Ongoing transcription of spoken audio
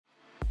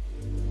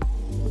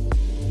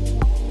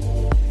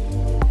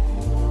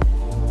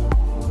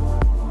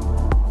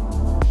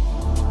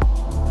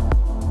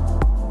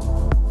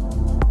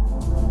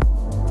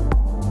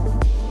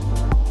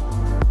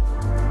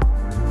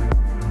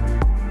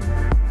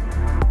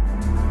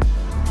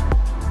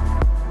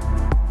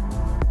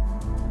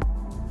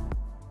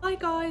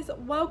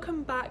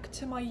welcome back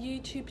to my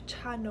YouTube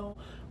channel.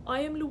 I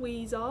am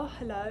Louisa.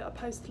 Hello, I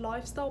post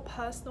lifestyle,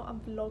 personal and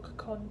vlog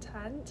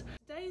content.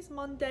 Today is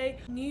Monday,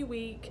 new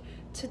week.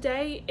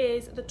 Today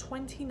is the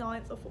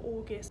 29th of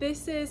August.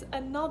 This is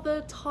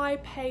another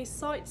Taipei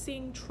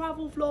sightseeing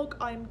travel vlog.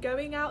 I'm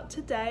going out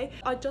today.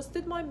 I just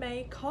did my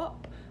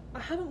makeup. I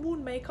haven't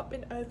worn makeup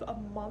in over a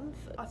month.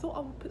 I thought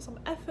I would put some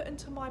effort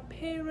into my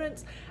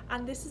appearance,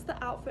 and this is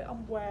the outfit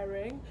I'm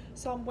wearing.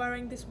 So I'm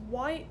wearing this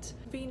white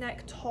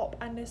v-neck top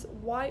and this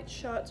white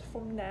shirt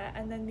from Nair,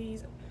 and then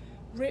these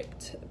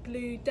ripped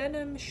blue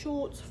denim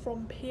shorts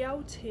from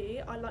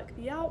PLT. I like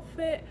the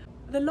outfit.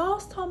 The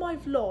last time I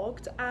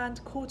vlogged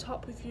and caught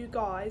up with you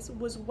guys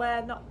was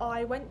when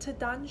I went to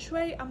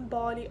Danshui and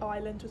Bali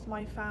Island with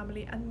my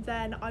family, and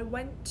then I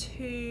went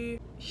to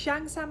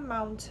Shangshan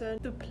Mountain.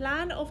 The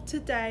plan of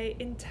today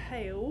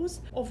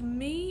entails of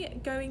me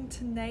going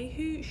to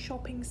Neihu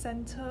shopping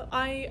centre.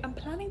 I am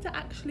planning to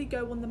actually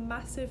go on the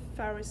massive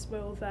Ferris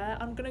wheel there.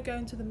 I'm going to go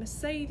into the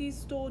Mercedes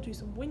store, do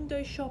some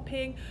window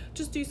shopping,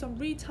 just do some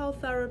retail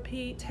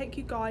therapy, take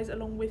you guys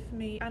along with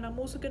me, and I'm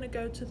also going to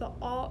go to the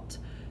art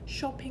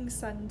shopping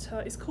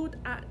centre. It's called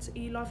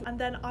elife, and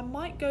then I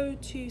might go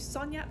to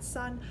Sun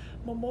Yat-sen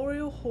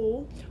Memorial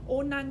Hall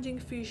or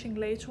Nanjing Fuxing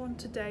later on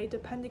today,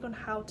 depending on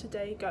how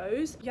today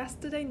goes.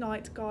 Yesterday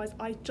night, guys,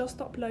 I just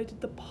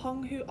uploaded the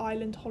Penghu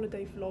Island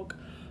holiday vlog.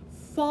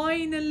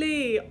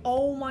 Finally!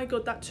 Oh my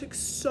god, that took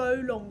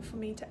so long for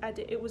me to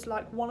edit. It was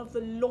like one of the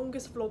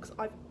longest vlogs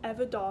I've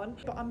ever done,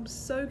 but I'm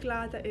so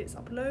glad that it's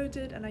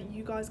uploaded and that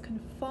you guys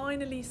can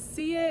finally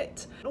see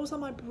it. Also,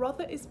 my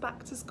brother is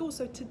back to school,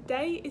 so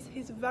today is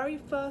his very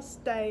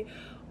first day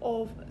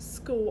of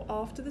school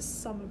after the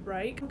summer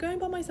break. I'm going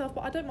by myself,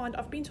 but I don't mind.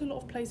 I've been to a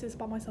lot of places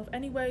by myself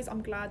anyways.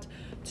 I'm glad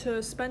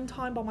to spend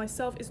time by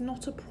myself. It's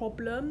not a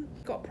problem.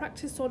 Got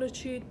practice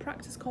solitude,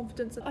 practice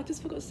confidence. I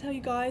just forgot to tell you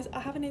guys,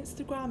 I have an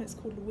Instagram. It's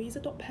called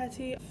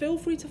louisa.petty. Feel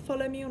free to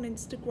follow me on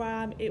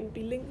Instagram. It will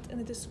be linked in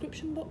the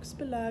description box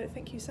below.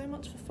 Thank you so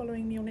much for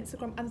following me on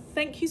Instagram, and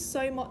thank you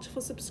so much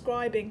for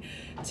subscribing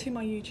to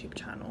my YouTube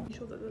channel. I'm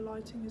sure that the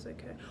lighting is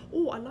okay.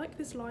 Oh, I like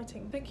this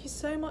lighting. Thank you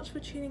so much for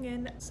tuning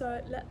in.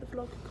 So let the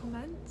vlog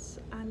commence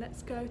and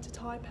let's go to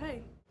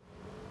Taipei.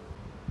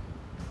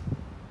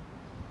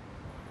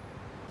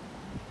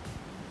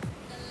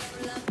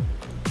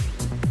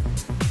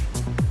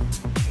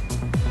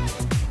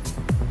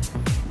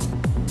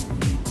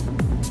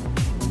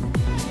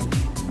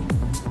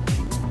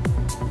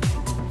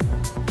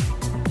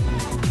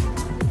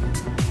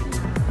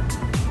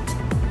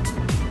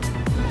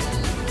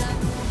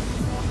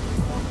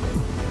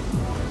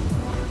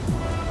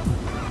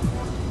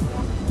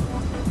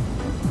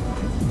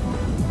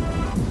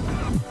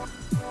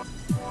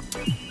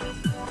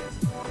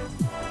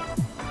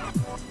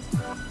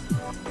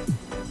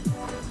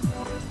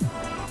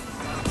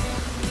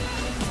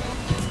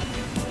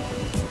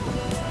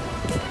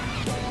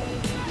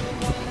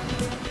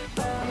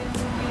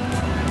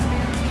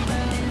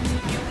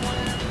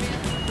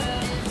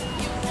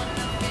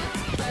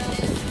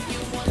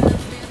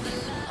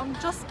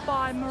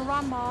 By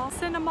Miramar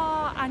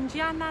Cinema and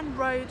Jiannan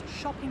Road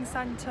Shopping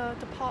Centre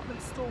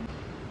department store.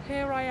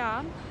 Here I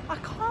am. I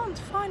can't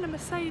find a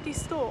Mercedes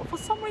store. For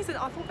some reason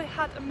I thought they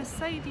had a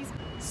Mercedes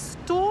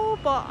store,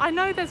 but I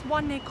know there's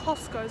one near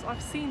Costco's.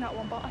 I've seen that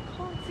one, but I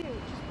can't see it,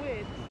 which is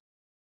weird.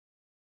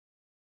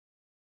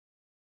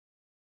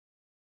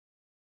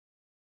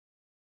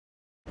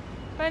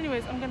 But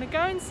anyways, I'm gonna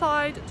go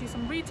inside, do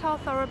some retail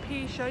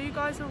therapy, show you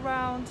guys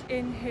around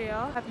in here.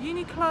 I have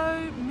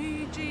Uniqlo,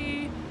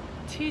 Muji,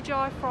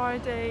 TGI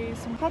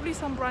Fridays, and probably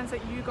some brands that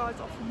you guys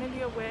are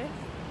familiar with.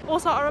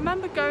 Also, I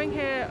remember going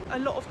here a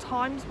lot of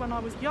times when I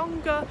was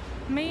younger.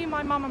 Me,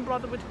 my mum and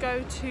brother would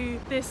go to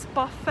this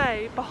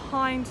buffet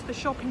behind the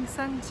shopping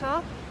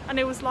centre, and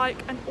it was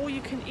like an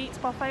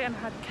all-you-can-eat buffet and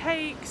had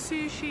cake,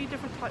 sushi,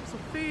 different types of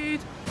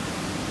food.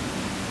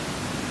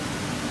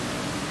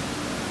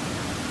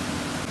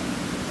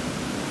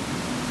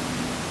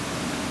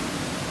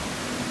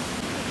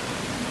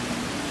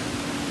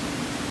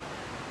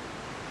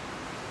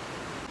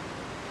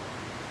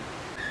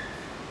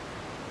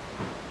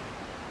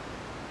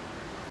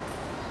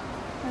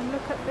 And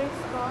look at this,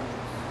 guys.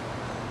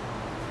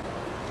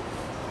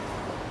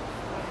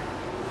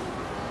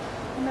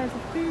 And there's a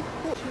food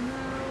court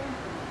now.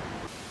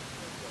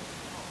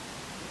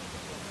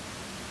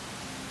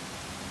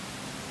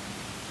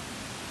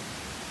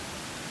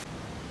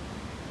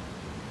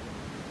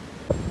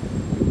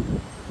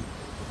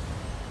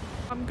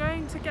 I'm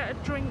going to get a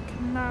drink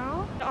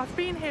now. I've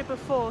been here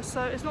before,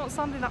 so it's not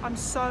something that I'm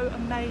so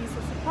amazed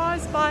or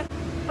surprised by.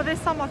 But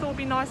this time I thought it would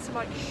be nice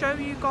to show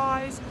you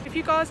guys. If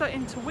you guys are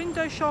into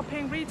window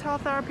shopping, retail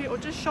therapy, or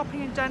just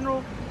shopping in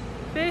general,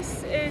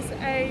 this is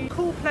a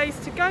cool place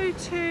to go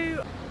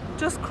to.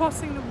 Just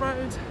crossing the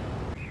road.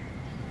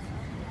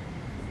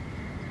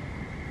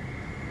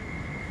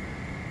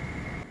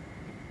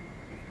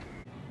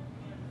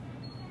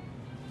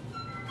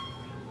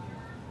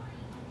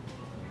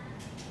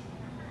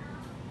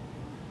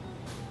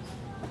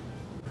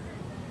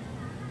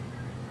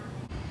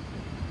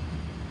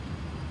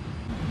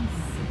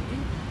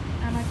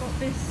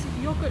 this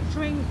yogurt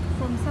drink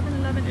from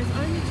 7-Eleven is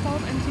only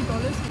 $12 NT.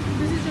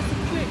 This is just a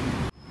quick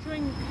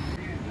drink.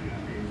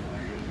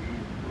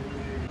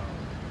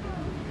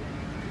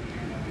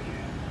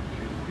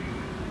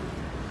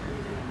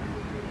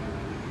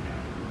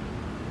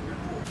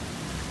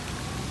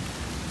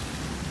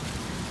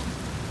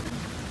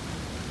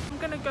 I'm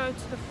gonna go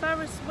to the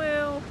Ferris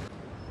wheel.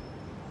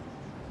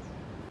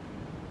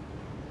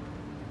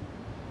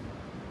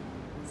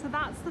 So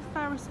that's the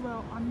Ferris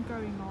wheel I'm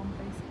going on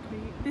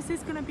basically. This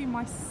is going to be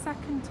my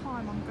second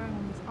time I'm going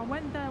on this. I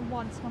went there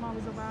once when I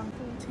was around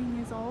 14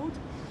 years old.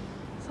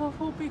 So I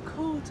thought it'd be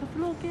cool to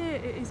vlog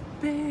it. It is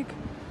big.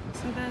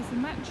 So there's the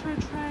metro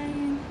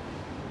train.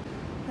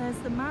 There's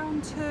the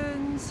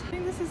mountains. I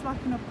think this is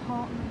like an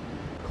apartment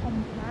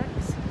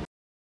complex.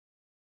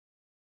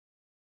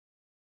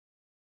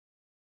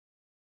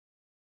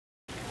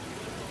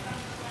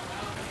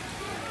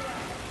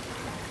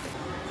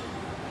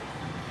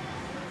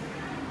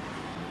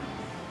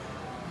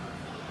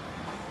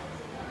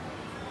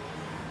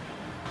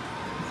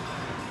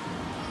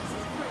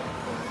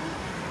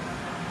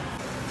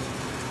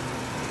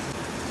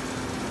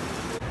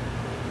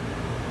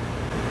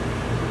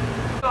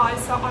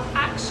 Guys, so I'm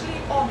actually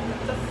on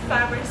the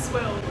Ferris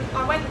wheel.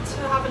 I went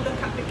to have a look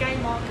at the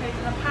game arcade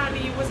and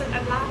apparently you wasn't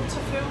allowed to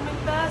film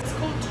in there. It's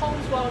called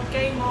Tom's World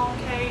Game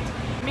Arcade.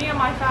 Me and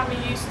my family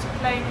used to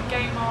play the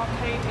game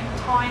arcade in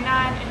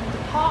Tainan in the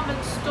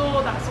department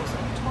store. That's also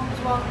in Tom's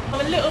World.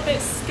 I'm a little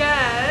bit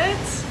scared,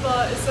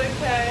 but it's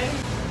okay.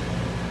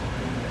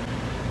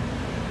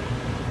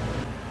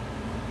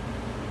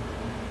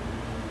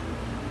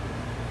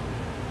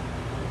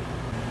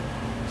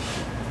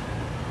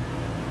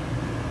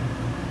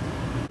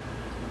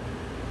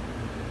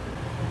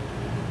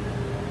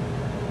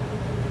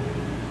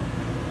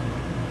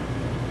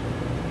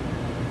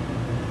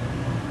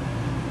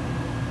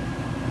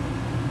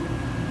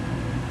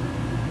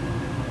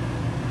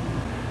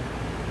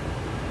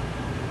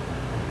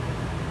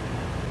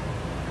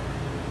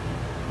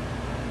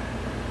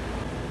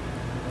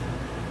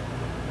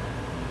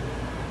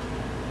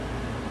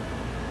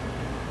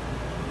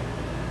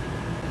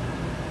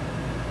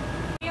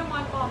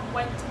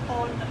 Went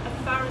on a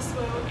Ferris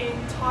wheel in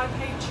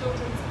Taipei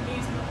Children's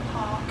Amusement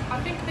Park. I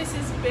think this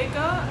is bigger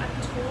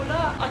and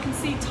taller. I can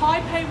see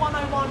Taipei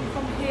 101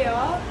 from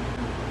here.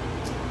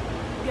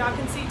 Yeah, I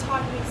can see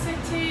Taipei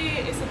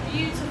City. It's a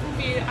beautiful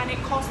view and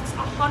it costs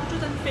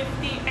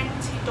 150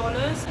 NT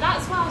dollars.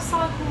 That's where I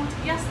cycled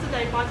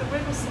yesterday by the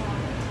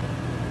riverside.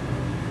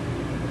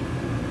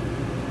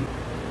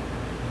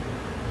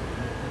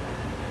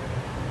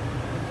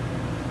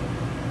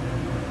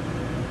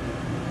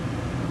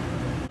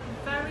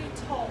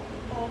 Top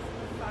of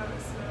the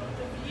Ferris wheel.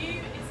 The view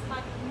is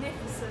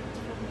magnificent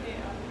from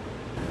here.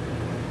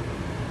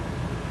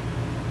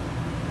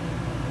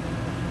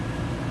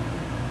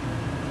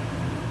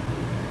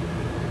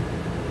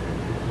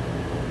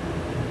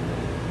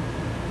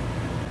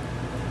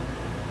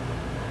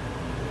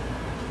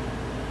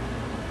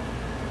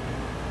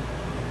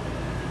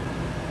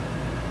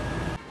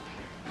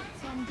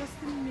 So I'm just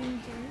in the middle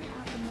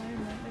at the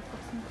moment. They've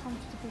got some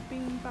comfortable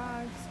bean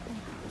bags.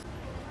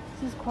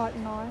 This is quite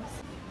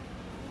nice.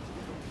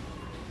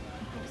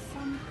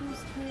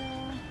 Samples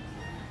here.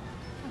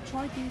 I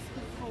tried these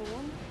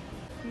before.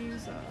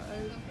 These are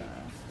over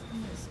there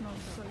and it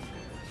smells so good.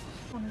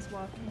 This one is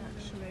working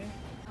actually.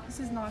 This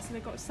is nice. So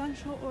they've got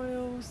essential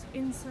oils,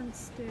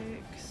 incense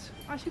sticks.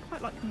 I actually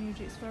quite like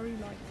Muji. It's very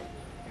like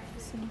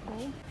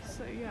simple.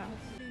 So yeah,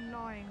 I'm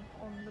lying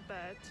on the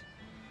bed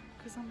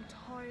because I'm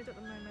tired at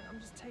the moment. I'm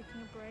just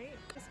taking a break.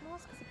 This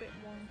mask is a bit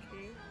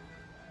wonky,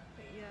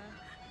 but yeah,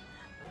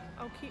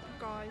 I'll keep you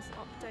guys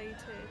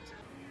updated.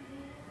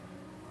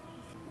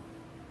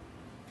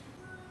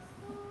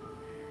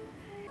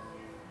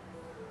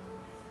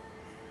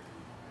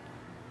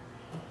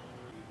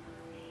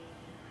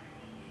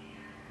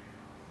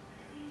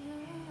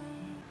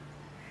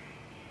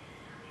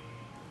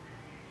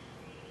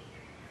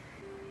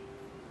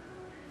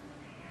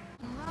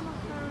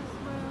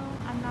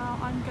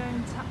 I'm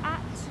going to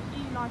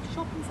elife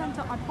shopping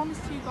centre. I promise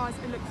you guys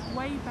it looks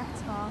way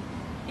better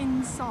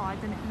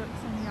inside than it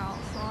looks on the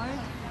outside.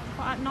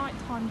 But at night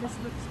time this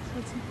looks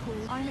pretty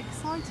cool. I'm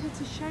excited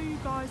to show you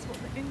guys what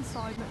the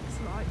inside looks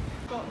like.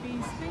 Got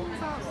these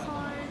things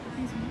outside,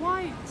 these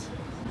white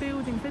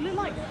buildings. They look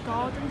like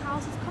garden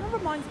houses. Kind of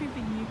reminds me of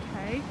the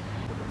UK.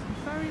 We've got some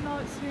fairy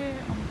lights here,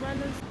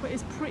 umbrellas, but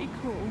it's pretty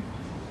cool.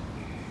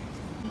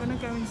 I'm gonna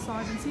go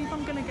inside and see if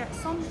I'm gonna get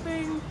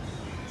something.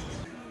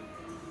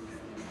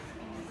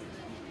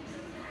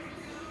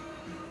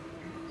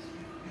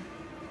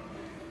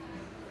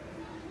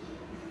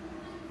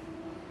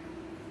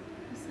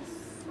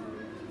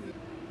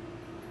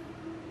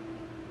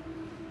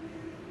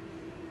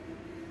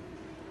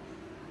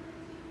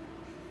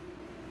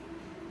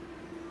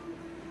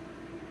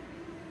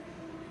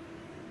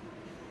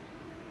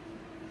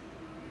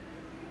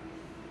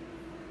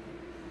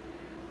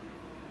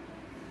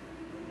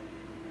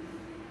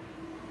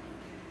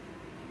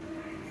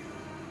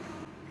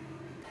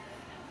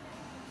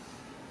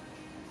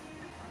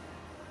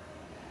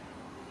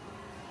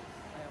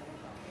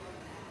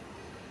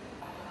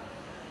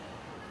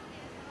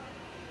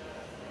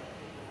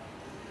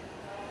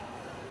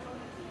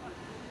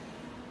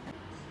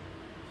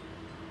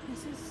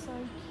 This is so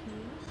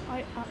cute.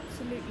 I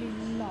absolutely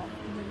love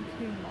the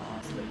miramar.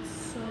 This looks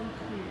so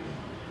cute.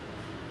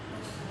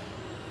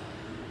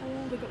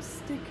 Oh, they got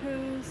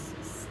stickers,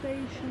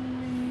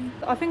 stationery.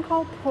 I think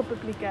I'll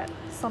probably get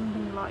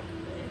something like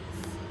this.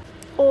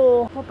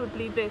 Or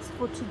probably this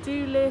for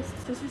to-do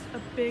lists. This is a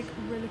big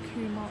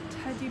Rilakkuma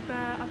teddy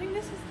bear. I think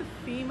this is the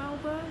female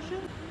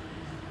version.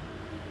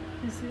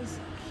 This is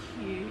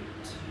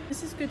cute.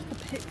 This is good for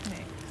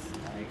picnics.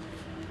 Like,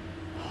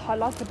 I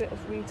like a bit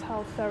of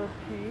retail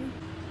therapy.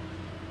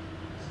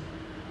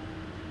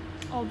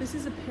 Oh, this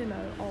is a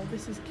pillow. Oh,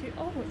 this is cute.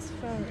 Oh, it's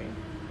furry.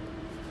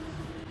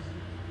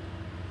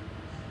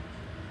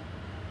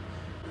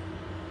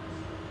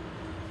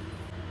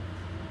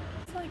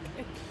 It's like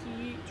a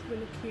cute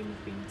Rilakkuma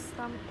themed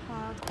stamp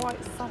pad.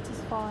 Quite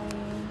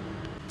satisfying.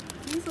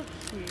 These are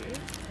cute.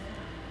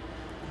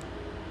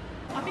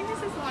 I think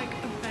this is like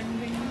a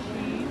vending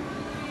machine.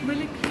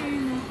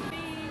 Rilakkuma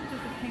themed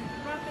with a pink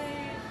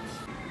rabbit.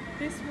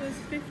 This was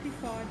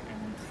 55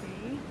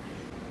 NT.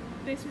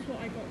 This is what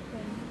I got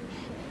from the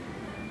shop.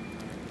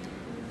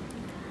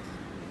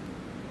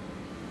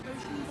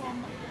 Ocean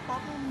Bomb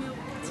bubble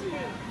milk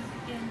tea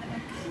in a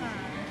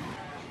can.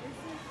 This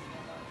is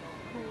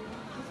cool.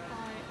 Just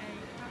by a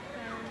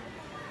cafe.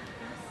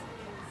 This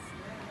is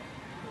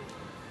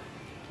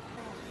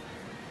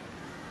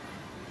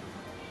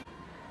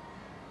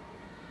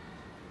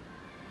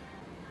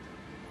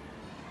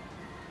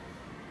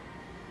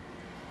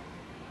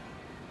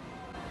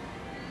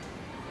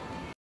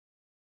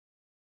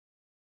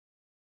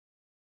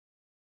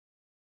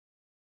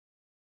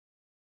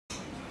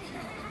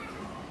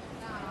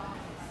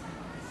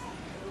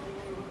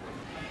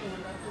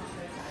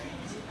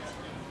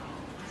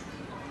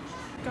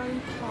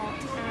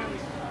go-kart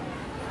area.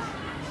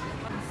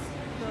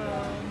 The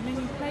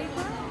mini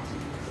playground.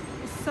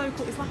 It's so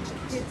cool. It's like a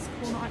kids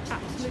corner. I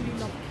absolutely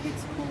love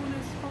kids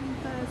corners, fun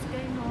fairs,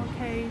 game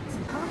arcades.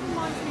 It kind of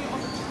reminds me of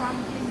a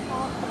trampoline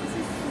park, but this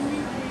is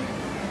Snoopy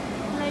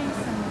Play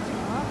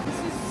Centre. This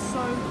is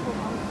so cool.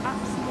 I would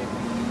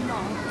absolutely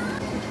love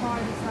to try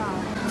this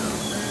out.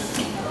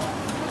 Look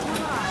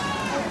at that.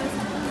 Oh, there's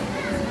a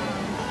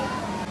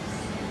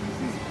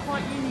this is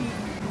quite unique.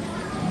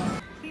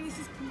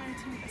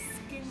 Promoting a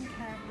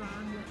skincare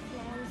brand with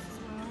flowers as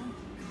well.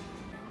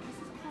 This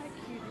is quite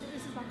cute.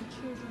 This is like a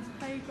children's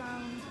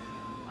playground.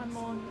 I'm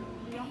on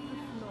the upper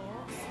floor.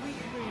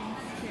 Sweet room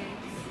for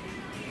kids.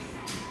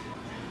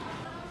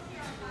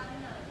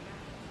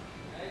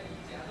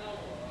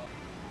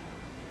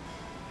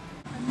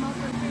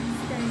 Another big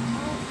game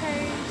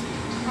arcade.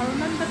 I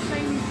remember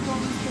playing these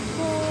ones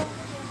before.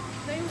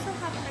 They also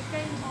have a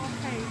game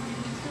arcade in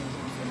the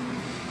children's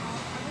amusement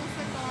park. I've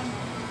also done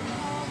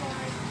car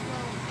rides as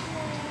well.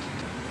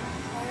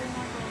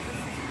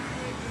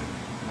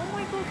 Oh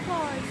my god,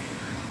 guys!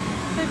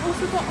 They've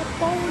also got a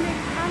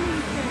bowling alley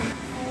thing.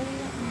 Oh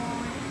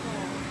my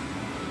god.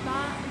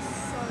 That is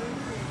so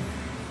cool.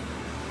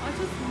 I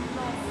just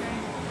love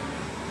game.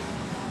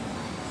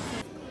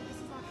 This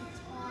is like a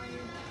Thai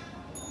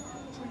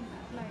drink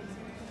place.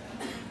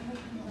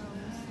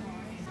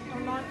 I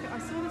like it. I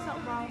saw this at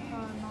Ralph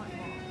Night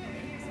Market.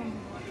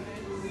 Something like this.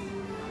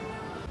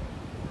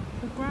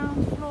 The ground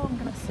floor, I'm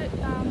going to sit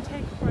down,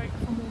 take a break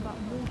from all that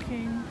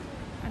walking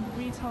and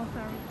retail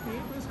therapy.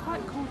 It was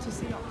quite cool to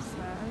see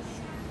upstairs.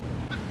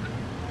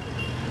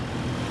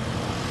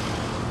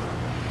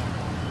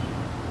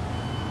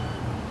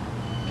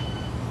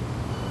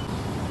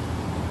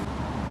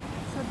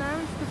 So there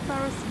is the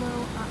Ferris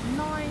wheel at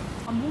night.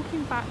 I'm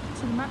walking back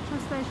to the metro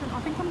station. I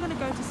think I'm going to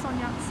go to Sun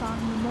Yat-sen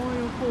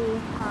Memorial Hall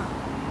at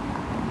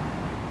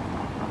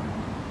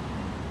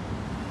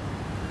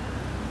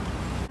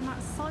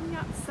Sun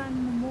Yat-sen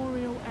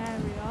Memorial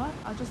area.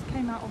 I just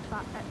came out of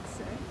that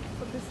exit,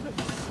 but this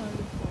looks so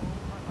cool.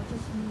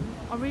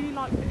 I really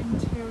like the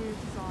interior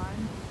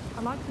design.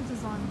 I like the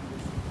design of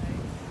this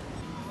place.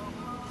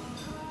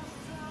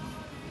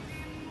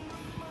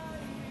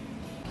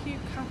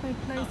 Cute cafe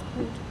place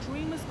called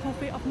Dreamers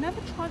Coffee. I've never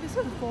tried this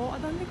before. I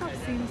don't think I've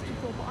seen this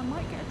before, but I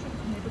might get a drink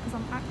from here because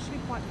I'm actually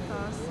quite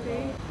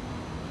thirsty.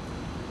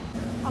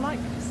 I like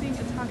seeing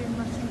Italian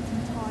restaurants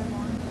in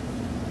Taiwan.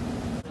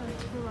 So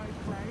Turo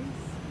place.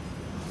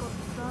 Got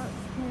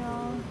desserts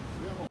here.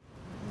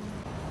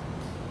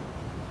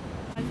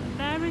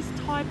 There is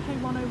Taipei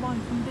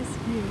 101 from this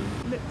view.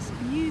 It looks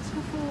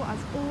beautiful as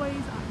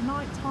always at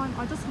night time.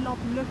 I just love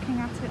looking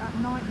at it at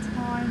night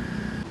time.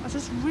 I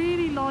just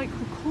really like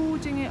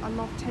recording it. I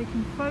love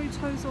taking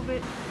photos of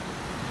it.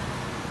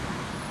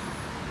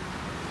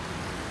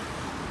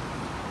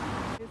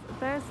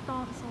 There's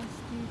Dance Art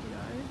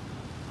Studio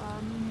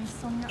near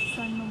Sun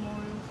Yat-sen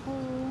Memorial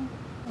Hall.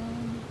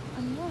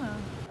 And yeah.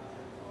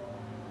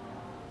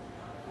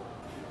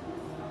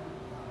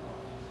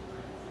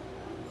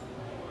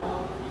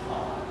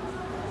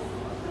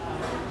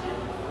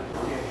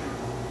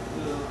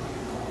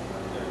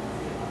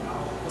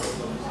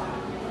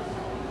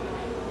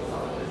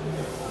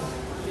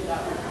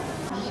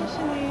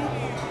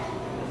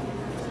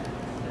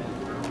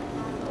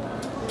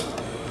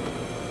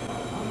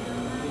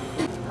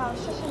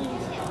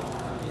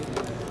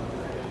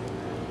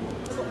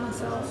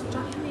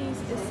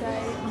 is a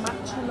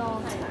matcha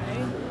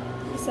latte.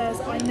 It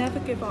says I never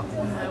give up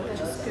on there, which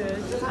is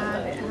good,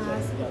 and it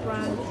has the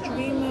brand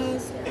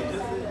Dreamers.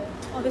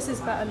 Oh, this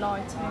is better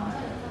lighting.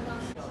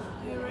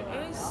 Here it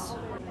is.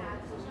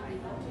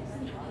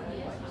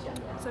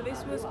 So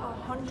this was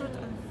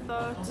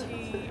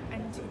 $130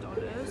 NT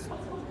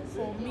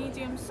for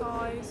medium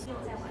size.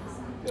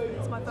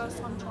 It's my first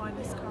time trying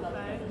this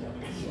cafe.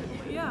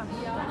 But yeah.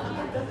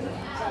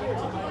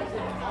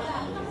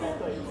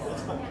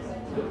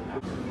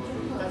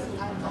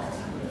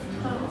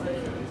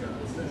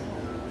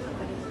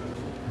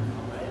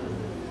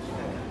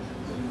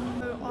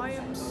 I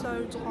am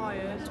so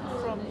tired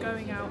from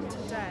going out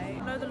today.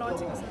 I know the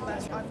lighting isn't the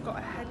best. I've got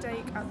a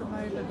headache at the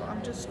moment, but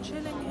I'm just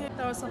chilling here.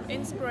 There are some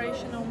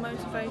inspirational,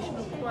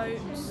 motivational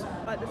quotes,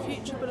 like the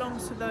future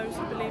belongs to those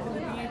who believe in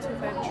the beauty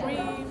of their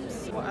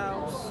dreams. What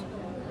else?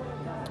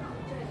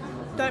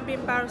 Don't be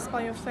embarrassed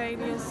by your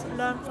failures,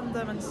 learn from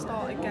them and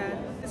start again.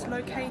 It's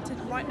located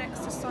right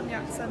next to Sun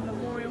Yat-sen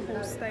Memorial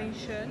Hall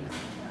Station.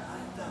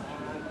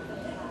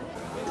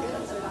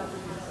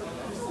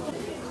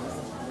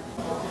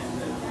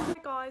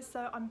 Guys,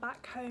 so I'm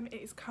back home.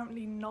 It is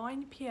currently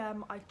 9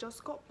 PM. I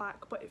just got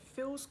back, but it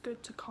feels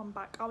good to come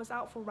back. I was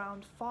out for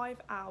around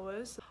 5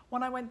 hours.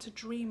 When I went to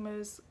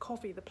Dreamers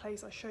Coffee, the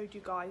place I showed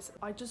you guys,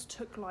 I just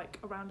took like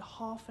around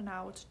half an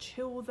hour to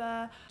chill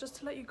there. Just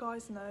to let you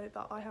guys know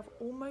that I have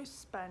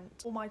almost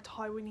spent all my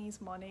Taiwanese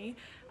money,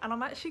 and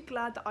I'm actually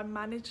glad that I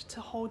managed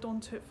to hold on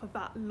to it for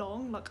that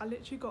long. Like I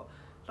literally got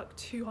like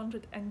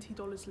 $200 NT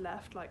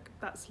left. Like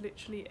that's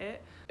literally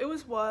it. It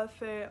was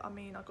worth it. I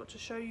mean, I got to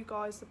show you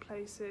guys the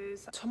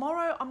places.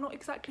 Tomorrow I'm not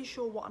exactly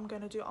sure what I'm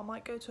going to do. I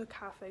might go to a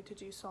cafe to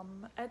do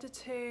some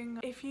editing.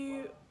 If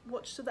you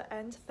watched to the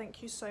end,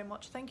 thank you so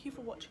much. Thank you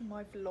for watching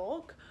my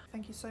vlog.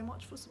 Thank you so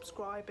much for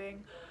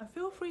subscribing, and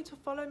feel free to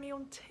follow me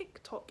on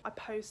TikTok. I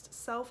post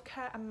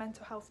self-care and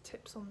mental health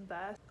tips on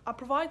there. I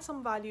provide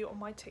some value on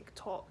my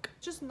TikTok.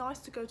 Just nice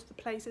to go to the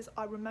places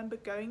I remember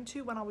going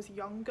to when I was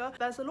younger.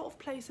 There's a lot of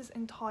places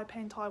in Taipei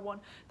and Taiwan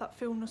that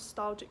feel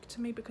nostalgic to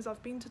me because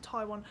I've been to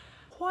Taiwan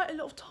quite a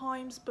lot of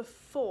times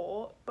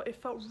before, but it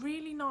felt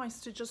really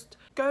nice to just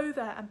go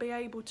there and be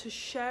able to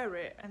share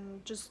it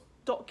and just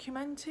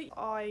document it.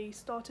 I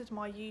started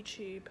my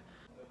YouTube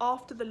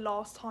after the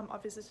last time I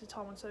visited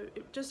Taiwan, so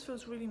it just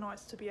feels really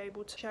nice to be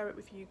able to share it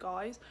with you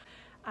guys.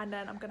 And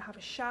then I'm gonna have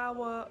a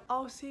shower.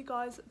 I'll see you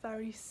guys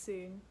very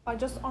soon. I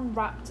just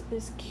unwrapped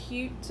this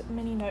cute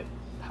mini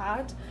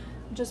notepad.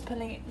 I'm just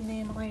putting it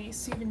near my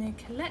souvenir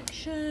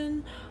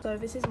collection. So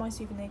this is my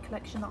souvenir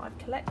collection that I've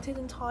collected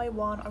in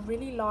Taiwan. I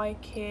really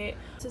like it.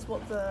 This is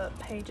what the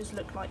pages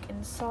look like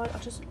inside. I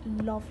just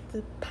love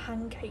the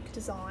pancake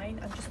design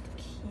and just the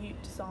cute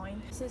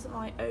design. This is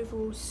my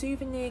overall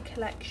souvenir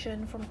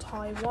collection from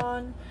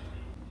Taiwan.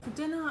 For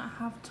dinner I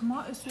have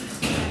tomato sauce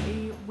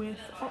spaghetti with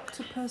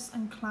octopus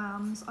and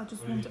clams. I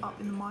just warmed it up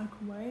in the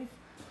microwave.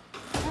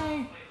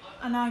 Okay.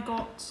 And I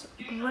got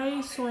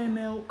grey soy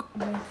milk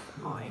with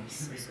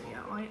ice. So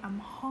yeah, I am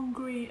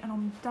hungry and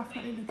I'm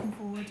definitely looking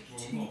forward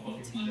to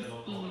eating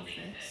all of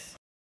this.